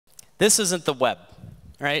This isn't the web,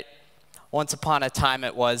 right? Once upon a time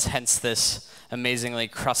it was, hence this amazingly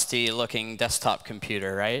crusty-looking desktop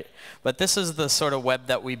computer, right? But this is the sort of web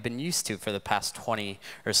that we've been used to for the past 20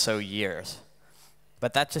 or so years.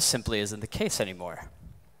 But that just simply isn't the case anymore.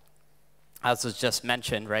 As was just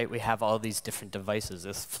mentioned, right, we have all these different devices,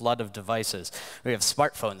 this flood of devices. We have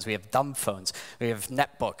smartphones, we have dumb phones, we have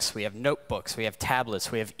netbooks, we have notebooks, we have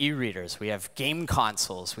tablets, we have e-readers, we have game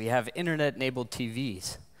consoles, we have internet-enabled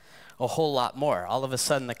TVs. A whole lot more. All of a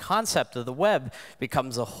sudden, the concept of the web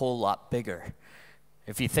becomes a whole lot bigger.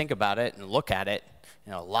 If you think about it and look at it,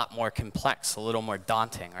 a lot more complex, a little more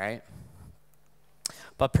daunting, right?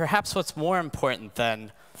 But perhaps what's more important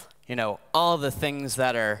than, all the things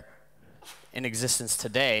that are in existence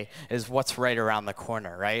today is what's right around the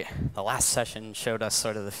corner, right? The last session showed us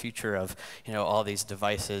sort of the future of, all these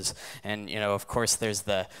devices. And, of course, there's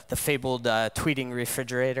the fabled tweeting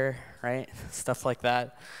refrigerator, right? Stuff like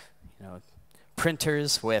that.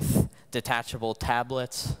 Printers with detachable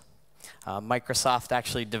tablets. Microsoft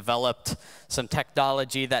actually developed some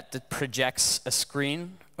technology that projects a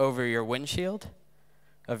screen over your windshield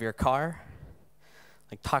of your car.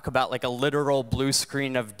 Talk about a literal blue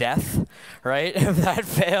screen of death, right? If that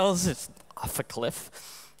fails, it's off a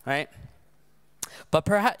cliff, right? But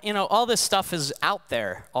perhaps, all this stuff is out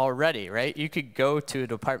there already, right? You could go to a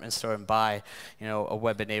department store and buy, a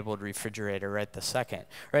web-enabled refrigerator right this second,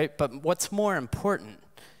 right? But what's more important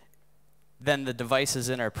than the devices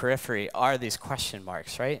in our periphery are these question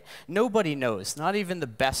marks, right? Nobody knows, not even the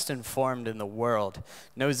best informed in the world,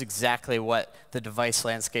 knows exactly what the device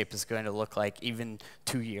landscape is going to look like even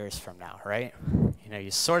 2 years from now, right? You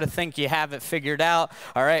sort of think you have it figured out.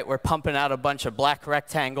 All right, we're pumping out a bunch of black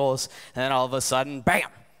rectangles, and then all of a sudden, bam!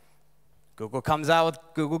 Google comes out with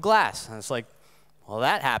Google Glass. And it's like, well,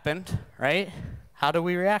 that happened, right? How do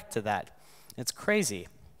we react to that? It's crazy.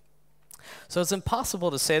 So it's impossible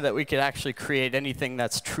to say that we could actually create anything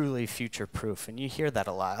that's truly future-proof. And you hear that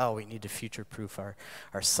a lot. Oh, we need to future-proof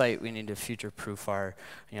our site. We need to future-proof our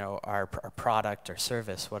product or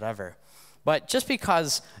service, whatever. But just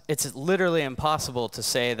because it's literally impossible to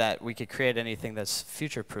say that we could create anything that's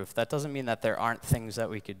future-proof, that doesn't mean that there aren't things that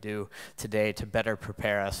we could do today to better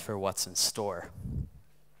prepare us for what's in store.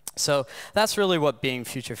 So that's really what being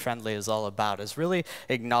future-friendly is all about, is really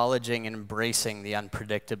acknowledging and embracing the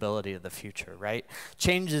unpredictability of the future, right?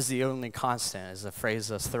 Change is the only constant is a phrase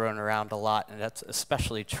that's thrown around a lot, and that's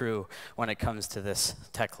especially true when it comes to this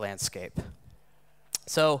tech landscape.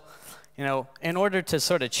 So, in order to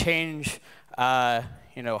sort of change,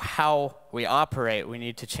 how we operate, we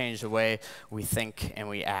need to change the way we think and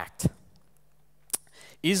we act.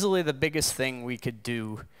 Easily the biggest thing we could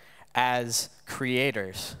do as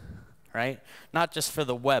creators, right? Not just for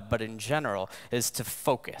the web, but in general, is to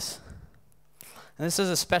focus. And this is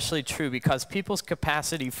especially true because people's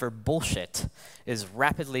capacity for bullshit is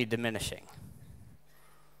rapidly diminishing.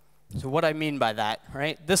 So what I mean by that,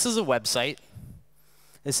 right? This is a website.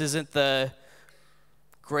 This isn't the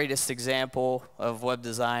greatest example of web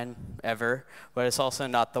design ever, but it's also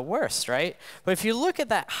not the worst, right? But if you look at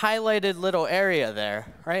that highlighted little area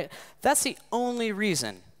there, right? That's the only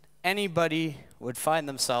reason anybody would find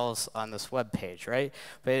themselves on this web page, right?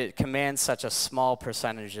 But it commands such a small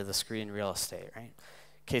percentage of the screen real estate, right?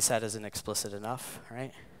 In case that isn't explicit enough,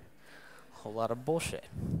 right? A whole lot of bullshit.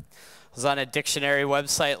 I was on a dictionary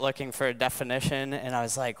website looking for a definition, and I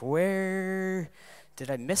was like, where did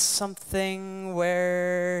I miss something?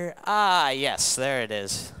 Where? Ah, yes, there it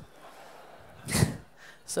is.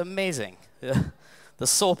 It's amazing. The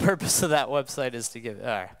sole purpose of that website is to give,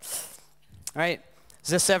 all right? Has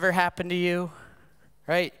this ever happened to you?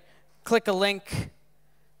 Right? Click a link,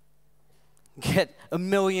 get a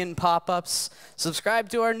million pop-ups, subscribe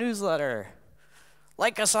to our newsletter,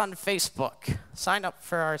 like us on Facebook, sign up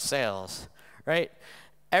for our sales, right?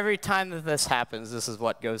 Every time that this happens, this is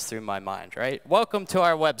what goes through my mind, right? Welcome to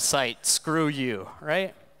our website, screw you,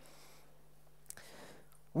 right?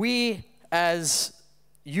 We, as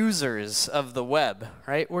users of the web,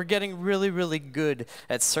 right? We're getting really, really good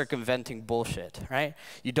at circumventing bullshit, right?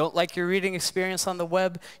 You don't like your reading experience on the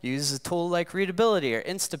web, use a tool like Readability or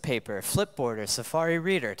Instapaper, Flipboard, or Safari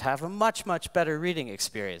Reader to have a much, much better reading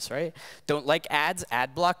experience, right? Don't like ads,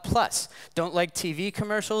 AdBlock Plus. Don't like TV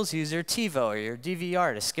commercials, use your TiVo or your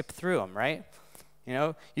DVR to skip through them, right?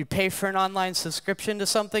 You pay for an online subscription to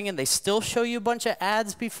something and they still show you a bunch of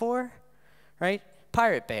ads before, right?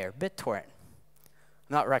 Pirate Bay or BitTorrent.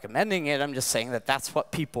 I'm not recommending it, I'm just saying that that's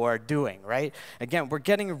what people are doing, right? Again, we're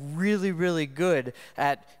getting really, really good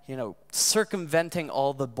at, circumventing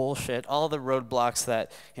all the bullshit, all the roadblocks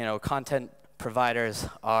that, content providers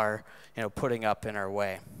are, putting up in our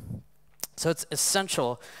way. So it's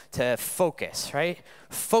essential to focus, right?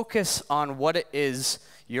 Focus on what it is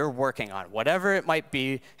you're working on, whatever it might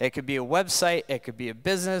be. It could be a website, it could be a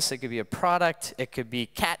business, it could be a product, it could be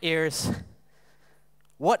cat ears.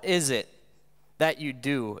 What is it that you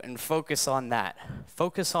do, and focus on that.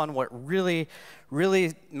 Focus on what really,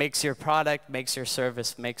 really makes your product, makes your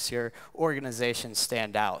service, makes your organization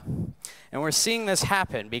stand out. And we're seeing this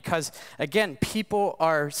happen because, again, people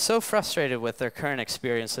are so frustrated with their current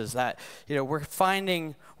experiences that, we're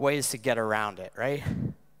finding ways to get around it, right?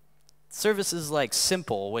 Services like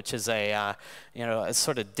Simple, which is a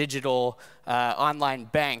sort of digital online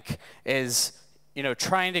bank, is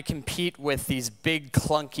trying to compete with these big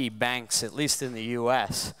clunky banks, at least in the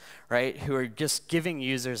US, right, who are just giving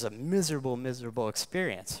users a miserable, miserable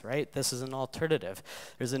experience, right? This is an alternative.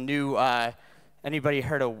 There's a new, anybody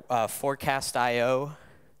heard of Forecast.io?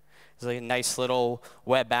 It's like a nice little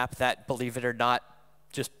web app that, believe it or not,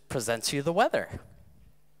 just presents you the weather.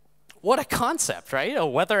 What a concept, right? A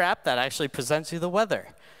weather app that actually presents you the weather,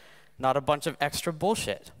 not a bunch of extra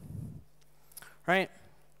bullshit, right?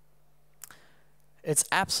 It's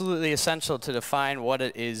absolutely essential to define what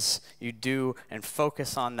it is you do and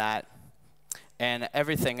focus on that, and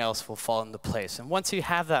everything else will fall into place. And once you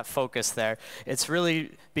have that focus there, it's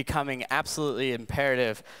really becoming absolutely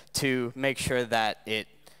imperative to make sure that it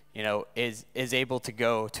is able to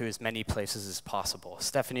go to as many places as possible.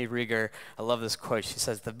 Stephanie Rieger, I love this quote. She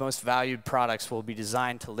says, "The most valued products will be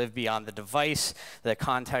designed to live beyond the device, the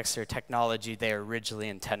context, or technology they are originally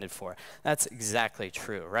intended for." That's exactly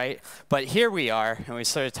true, right? But here we are, and we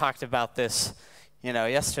sort of talked about this,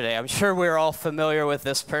 yesterday. I'm sure we're all familiar with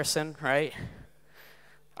this person, right?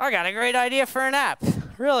 I got a great idea for an app.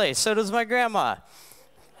 Really, so does my grandma,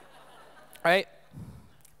 right?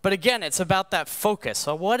 But again, it's about that focus.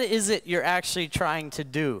 So what is it you're actually trying to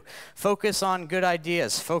do? Focus on good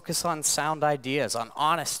ideas. Focus on sound ideas, on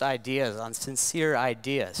honest ideas, on sincere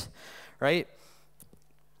ideas, right?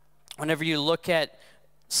 Whenever you look at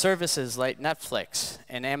services like Netflix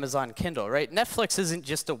and Amazon Kindle, right? Netflix isn't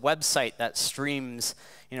just a website that streams,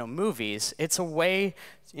 movies. It's a way,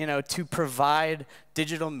 to provide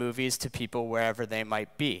digital movies to people wherever they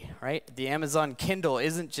might be, right? The Amazon Kindle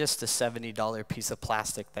isn't just a $70 piece of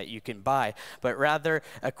plastic that you can buy, but rather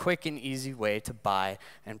a quick and easy way to buy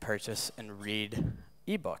and purchase and read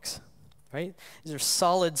ebooks, right? These are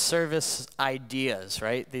solid service ideas,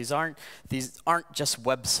 right? These aren't just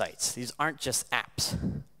websites. These aren't just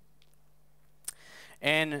apps.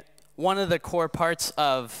 And one of the core parts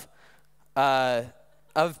of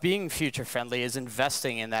being future friendly is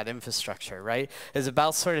investing in that infrastructure, right? Is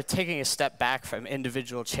about sort of taking a step back from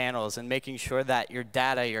individual channels and making sure that your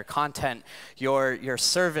data, your content, your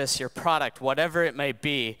service, your product, whatever it may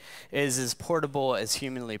be, is as portable as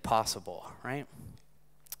humanly possible, right?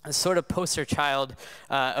 A sort of poster child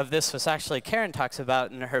of this was actually Karen talks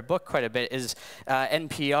about in her book quite a bit is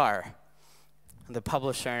NPR, the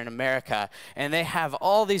publisher in America, and they have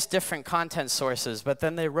all these different content sources, but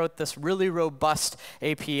then they wrote this really robust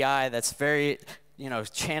API that's very,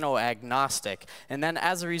 channel agnostic. And then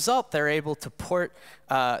as a result, they're able to port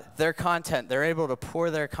their content, they're able to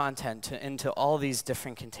pour their content into all these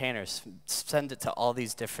different containers, send it to all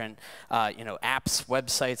these different, apps,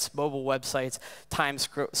 websites, mobile websites,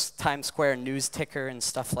 Times Square news ticker and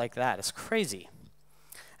stuff like that. It's crazy.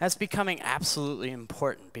 That's becoming absolutely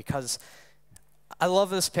important because I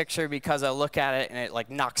love this picture because I look at it and it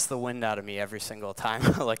knocks the wind out of me every single time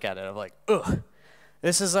I look at it. I'm like, ugh,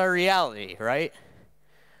 this is our reality, right?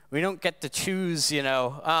 We don't get to choose,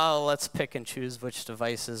 let's pick and choose which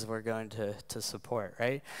devices we're going to support,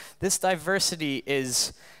 right? This diversity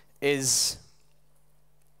is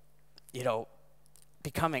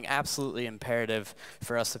becoming absolutely imperative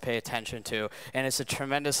for us to pay attention to, and it's a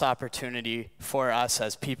tremendous opportunity for us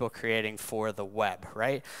as people creating for the web,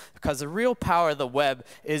 right? Because the real power of the web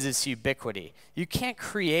is its ubiquity. You can't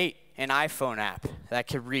create an iPhone app that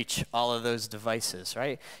could reach all of those devices,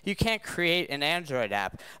 right? You can't create an Android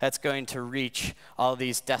app that's going to reach all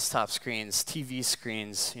these desktop screens, TV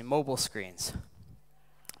screens, mobile screens.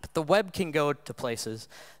 But the web can go to places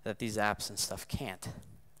that these apps and stuff can't.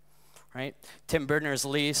 Right? Tim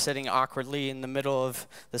Berners-Lee sitting awkwardly in the middle of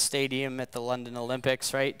the stadium at the London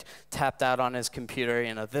Olympics, right? Tapped out on his computer,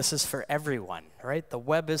 this is for everyone, right? The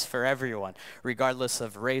web is for everyone, regardless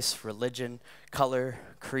of race, religion, color,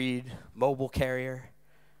 creed, mobile carrier,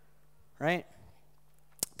 right?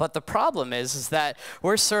 But the problem is that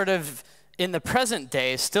we're sort of, in the present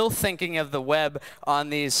day, still thinking of the web on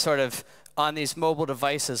these mobile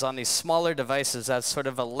devices, on these smaller devices as sort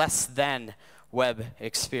of a less than web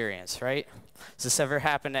experience, right? Has this ever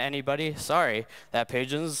happened to anybody? Sorry, that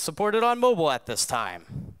page isn't supported on mobile at this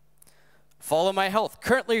time. Follow My Health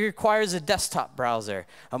currently requires a desktop browser.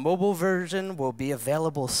 A mobile version will be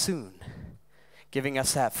available soon, giving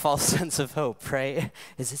us that false sense of hope, right?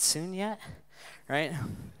 Is it soon yet? Right?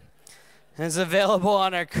 And it's available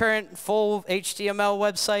on our current full HTML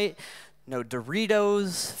website. No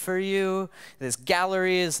Doritos for you. This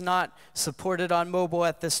gallery is not supported on mobile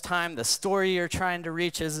at this time. The story you're trying to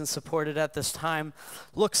reach isn't supported at this time.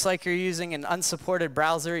 Looks like you're using an unsupported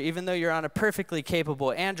browser, even though you're on a perfectly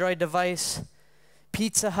capable Android device.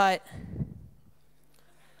 Pizza Hut.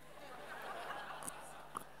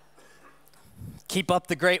 Keep up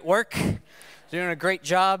the great work. Doing a great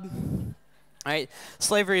job. Right?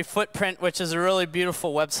 Slavery Footprint, which is a really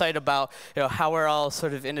beautiful website about how we're all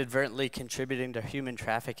sort of inadvertently contributing to human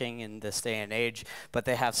trafficking in this day and age, but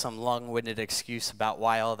they have some long-winded excuse about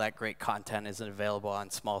why all that great content isn't available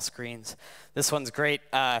on small screens. This one's great.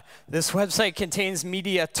 This website contains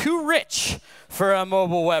media too rich for a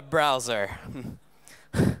mobile web browser.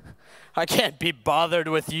 I can't be bothered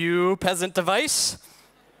with you, peasant device.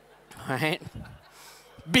 All right?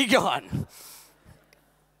 Be gone.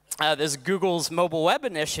 This is Google's mobile web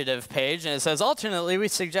initiative page, and it says, alternately, we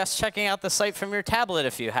suggest checking out the site from your tablet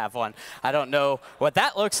if you have one. I don't know what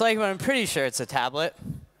that looks like, but I'm pretty sure it's a tablet.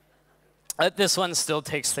 This one still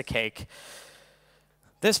takes the cake.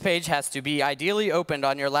 This page has to be ideally opened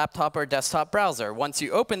on your laptop or desktop browser. Once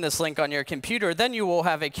you open this link on your computer, then you will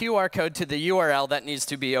have a QR code to the URL that needs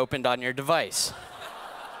to be opened on your device.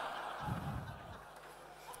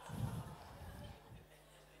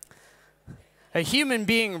 A human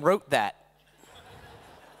being wrote that,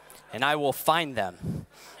 and I will find them.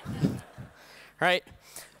 Right?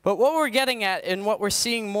 But what we're getting at and what we're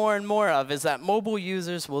seeing more and more of is that mobile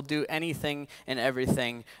users will do anything and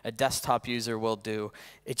everything a desktop user will do.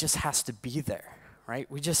 It just has to be there. Right?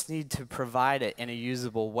 We just need to provide it in a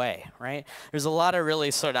usable way, right? There's a lot of really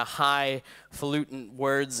sort of highfalutin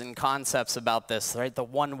words and concepts about this, right? The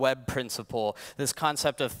one web principle, this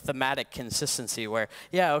concept of thematic consistency where,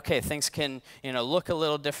 yeah, okay, things can, look a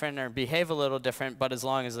little different or behave a little different, but as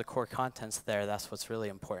long as the core content's there, that's what's really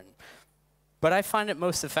important. But I find it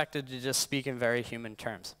most effective to just speak in very human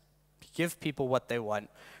terms. Give people what they want,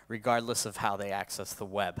 regardless of how they access the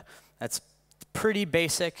web. That's pretty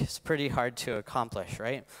basic. It's pretty hard to accomplish,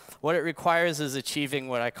 right? What it requires is achieving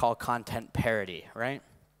what I call content parity, right?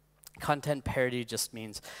 Content parity just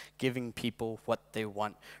means giving people what they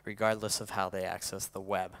want, regardless of how they access the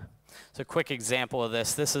web. So a quick example of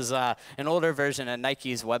this. This is an older version of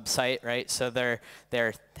Nike's website, right? So they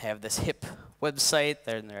have this hip website.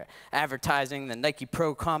 They're advertising the Nike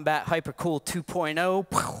Pro Combat Hypercool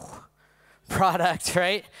 2.0. Product,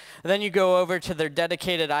 right? Then you go over to their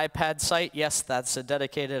dedicated iPad site. Yes, that's a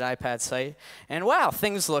dedicated iPad site. And wow,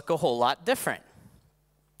 things look a whole lot different.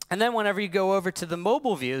 And then whenever you go over to the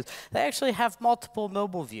mobile views, they actually have multiple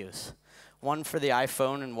mobile views. One for the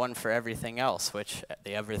iPhone and one for everything else, which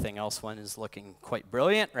the everything else one is looking quite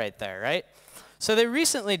brilliant right there, right? So they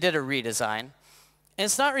recently did a redesign. And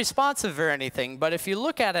it's not responsive or anything, but if you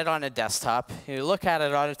look at it on a desktop, you look at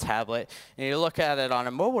it on a tablet, and you look at it on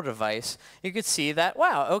a mobile device, you could see that,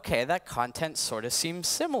 wow, okay, that content sort of seems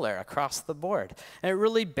similar across the board. And it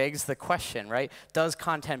really begs the question, right? Does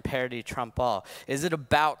content parity trump all? Is it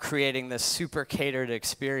about creating this super catered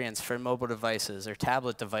experience for mobile devices or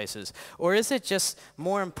tablet devices? Or is it just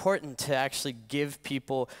more important to actually give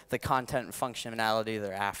people the content and functionality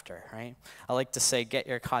they're after, right? I like to say, get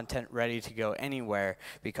your content ready to go anywhere,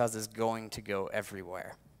 because it's going to go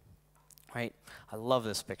everywhere, right? I love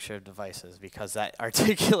this picture of devices because that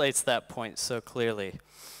articulates that point so clearly,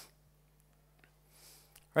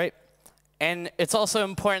 right? And it's also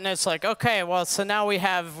important that it's like, okay, well, so now we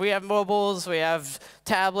have mobiles, we have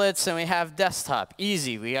tablets, and we have desktop.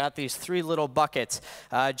 Easy. We got these three little buckets.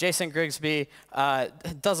 Jason Grigsby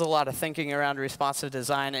does a lot of thinking around responsive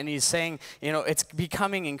design, and he's saying, it's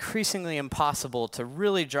becoming increasingly impossible to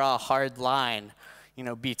really draw a hard line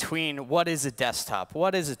between what is a desktop,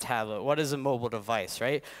 what is a tablet, what is a mobile device,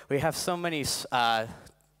 right? We have so many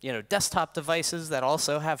desktop devices that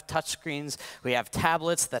also have touchscreens. We have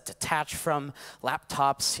tablets that detach from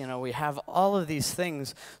laptops. We have all of these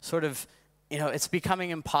things sort of, it's becoming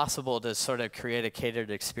impossible to sort of create a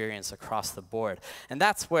catered experience across the board. And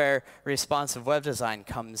that's where responsive web design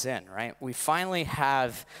comes in, right? We finally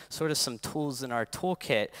have sort of some tools in our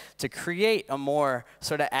toolkit to create a more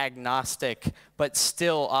sort of agnostic but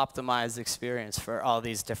still optimized experience for all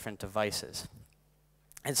these different devices.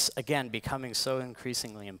 it's, again, becoming so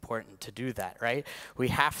increasingly important to do that, right? We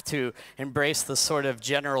have to embrace the sort of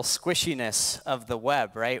general squishiness of the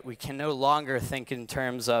web, right? We can no longer think in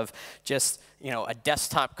terms of just, a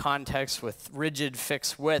desktop context with rigid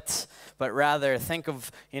fixed widths, but rather think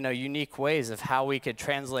of, unique ways of how we could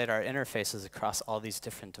translate our interfaces across all these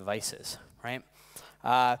different devices, right?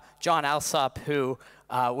 John Alsop, who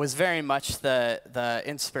was very much the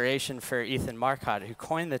inspiration for Ethan Marcotte, who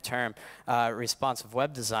coined the term responsive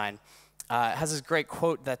web design, has this great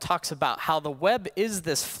quote that talks about how the web is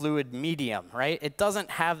this fluid medium, right? It doesn't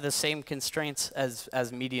have the same constraints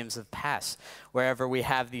as mediums of past, wherever we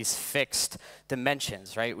have these fixed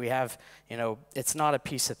dimensions, right? We have, it's not a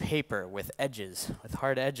piece of paper with edges, with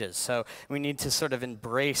hard edges. So we need to sort of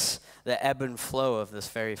embrace the ebb and flow of this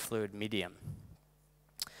very fluid medium.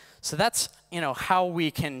 So that's, how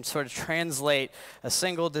we can sort of translate a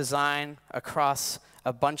single design across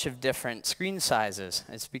a bunch of different screen sizes.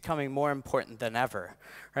 It's becoming more important than ever,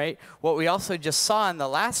 right? What we also just saw in the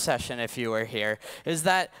last session, if you were here, is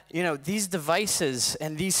that, these devices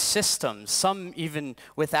and these systems, some even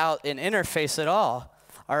without an interface at all,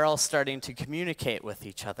 are all starting to communicate with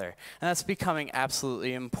each other. And that's becoming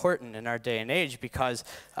absolutely important in our day and age because,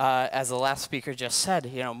 as the last speaker just said,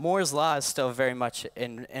 Moore's Law is still very much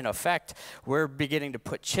in effect. We're beginning to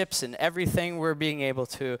put chips in everything. We're being able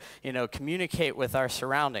to, communicate with our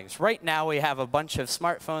surroundings. Right now, we have a bunch of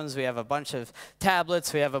smartphones. We have a bunch of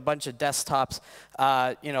tablets. We have a bunch of desktops,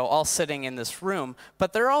 all sitting in this room.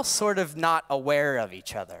 But they're all sort of not aware of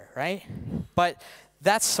each other, right? But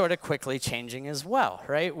that's sort of quickly changing as well,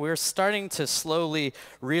 right? We're starting to slowly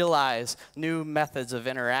realize new methods of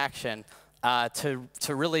interaction to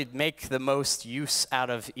really make the most use out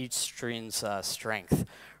of each screen's strength,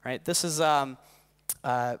 right? This is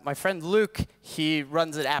my friend Luke. He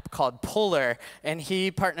runs an app called Polar, and he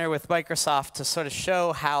partnered with Microsoft to sort of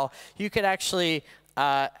show how you could actually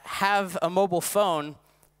have a mobile phone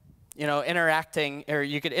interacting, or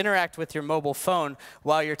you could interact with your mobile phone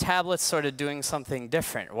while your tablet's sort of doing something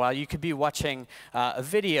different. While you could be watching a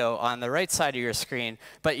video on the right side of your screen,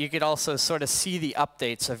 but you could also sort of see the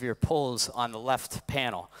updates of your polls on the left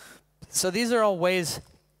panel. So these are all ways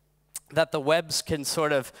that the webs can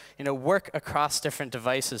sort of work across different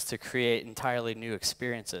devices to create entirely new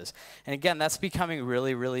experiences. And again, that's becoming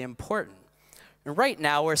really, really important. And right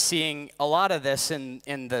now, we're seeing a lot of this in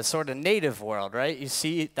the sort of native world, right? You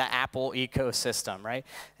see the Apple ecosystem, right?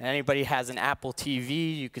 And anybody has an Apple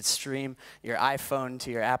TV, you could stream your iPhone to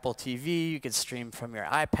your Apple TV. You could stream from your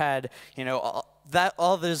iPad.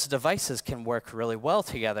 All those devices can work really well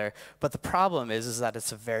together. But the problem is that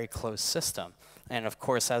it's a very closed system. And of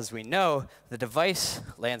course, as we know, the device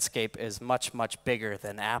landscape is much, much bigger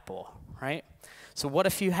than Apple, right? So what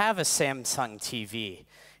if you have a Samsung TV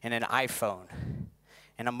and an iPhone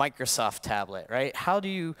and a Microsoft tablet, right? How do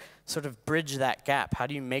you sort of bridge that gap? How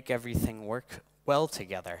do you make everything work well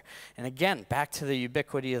together? And again, back to the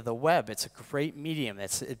ubiquity of the web, it's a great medium.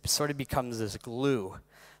 It sort of becomes this glue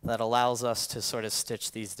that allows us to sort of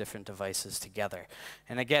stitch these different devices together.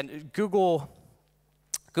 And again, Google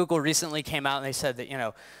recently came out and they said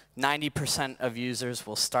that 90% of users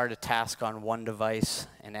will start a task on one device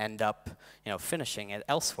and end up finishing it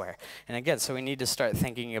elsewhere. And again, so we need to start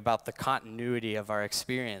thinking about the continuity of our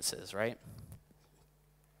experiences, right?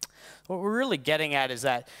 What we're really getting at is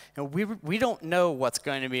that we don't know what's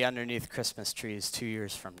going to be underneath Christmas trees 2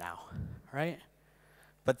 years from now, right?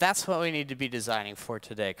 But that's what we need to be designing for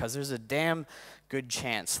today, because there's a damn good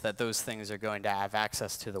chance that those things are going to have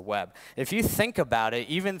access to the web. If you think about it,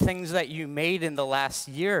 even things that you made in the last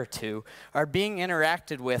year or two are being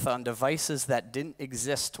interacted with on devices that didn't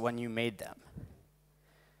exist when you made them.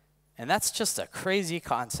 And that's just a crazy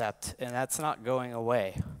concept, and that's not going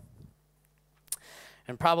away.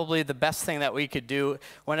 And probably the best thing that we could do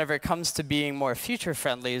whenever it comes to being more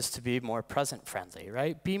future-friendly is to be more present-friendly,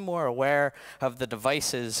 right? Be more aware of the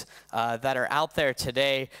devices that are out there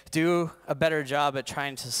today. Do a better job at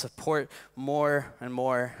trying to support more and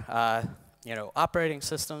more operating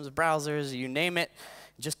systems, browsers, you name it.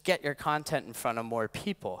 Just get your content in front of more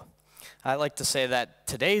people. I like to say that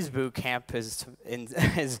today's boot camp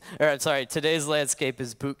today's landscape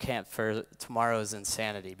is boot camp for tomorrow's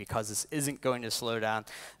insanity, because this isn't going to slow down.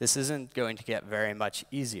 This isn't going to get very much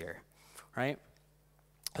easier, right?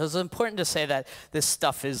 So it's important to say that this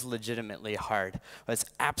stuff is legitimately hard, but it's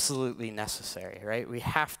absolutely necessary, right? We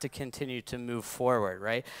have to continue to move forward,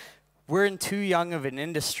 right? We're in too young of an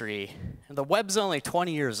industry, and the web's only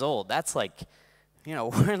 20 years old. That's like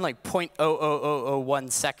we're in like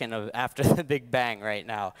 0.00001 second after the Big Bang right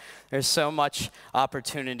now. There's so much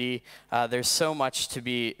opportunity. There's so much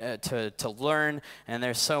to learn, and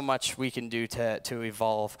there's so much we can do to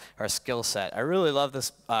evolve our skill set. I really love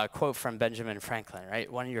this quote from Benjamin Franklin,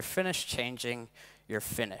 right? When you're finished changing, you're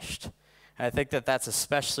finished. And I think that that's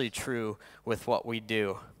especially true with what we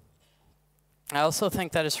do. I also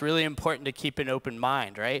think that it's really important to keep an open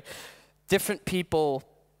mind, right? Different people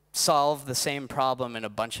solve the same problem in a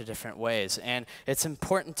bunch of different ways. And it's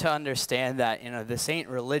important to understand that, this ain't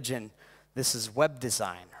religion, this is web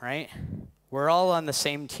design, right? We're all on the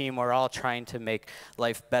same team. We're all trying to make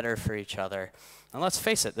life better for each other. And let's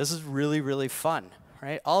face it, this is really, really fun,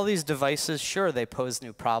 right? All these devices, sure, they pose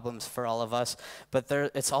new problems for all of us, but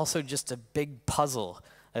it's also just a big puzzle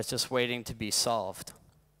that's just waiting to be solved.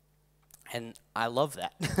 And I love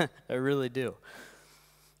that. I really do.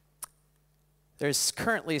 There's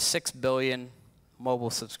currently 6 billion mobile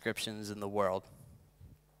subscriptions in the world,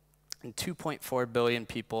 and 2.4 billion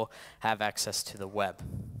people have access to the web.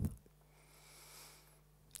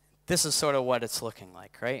 This is sort of what it's looking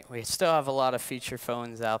like, right? We still have a lot of feature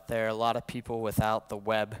phones out there, a lot of people without the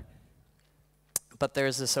web, but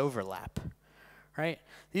there's this overlap, right?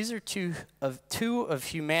 These are two of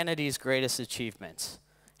humanity's greatest achievements,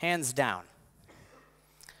 hands down.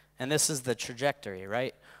 And this is the trajectory,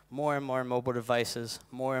 right? More and more mobile devices,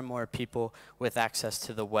 more and more people with access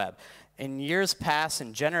to the web. In years past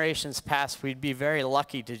and generations past, we'd be very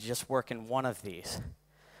lucky to just work in one of these.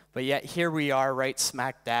 But yet here we are right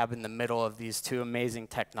smack dab in the middle of these two amazing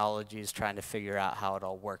technologies trying to figure out how it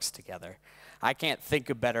all works together. I can't think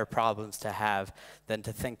of better problems to have than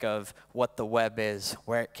to think of what the web is,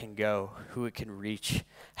 where it can go, who it can reach,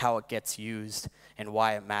 how it gets used, and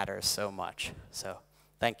why it matters so much. So,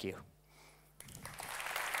 thank you.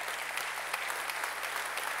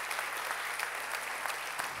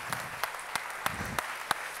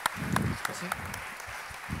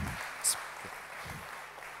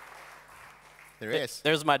 There is.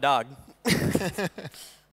 There's my dog.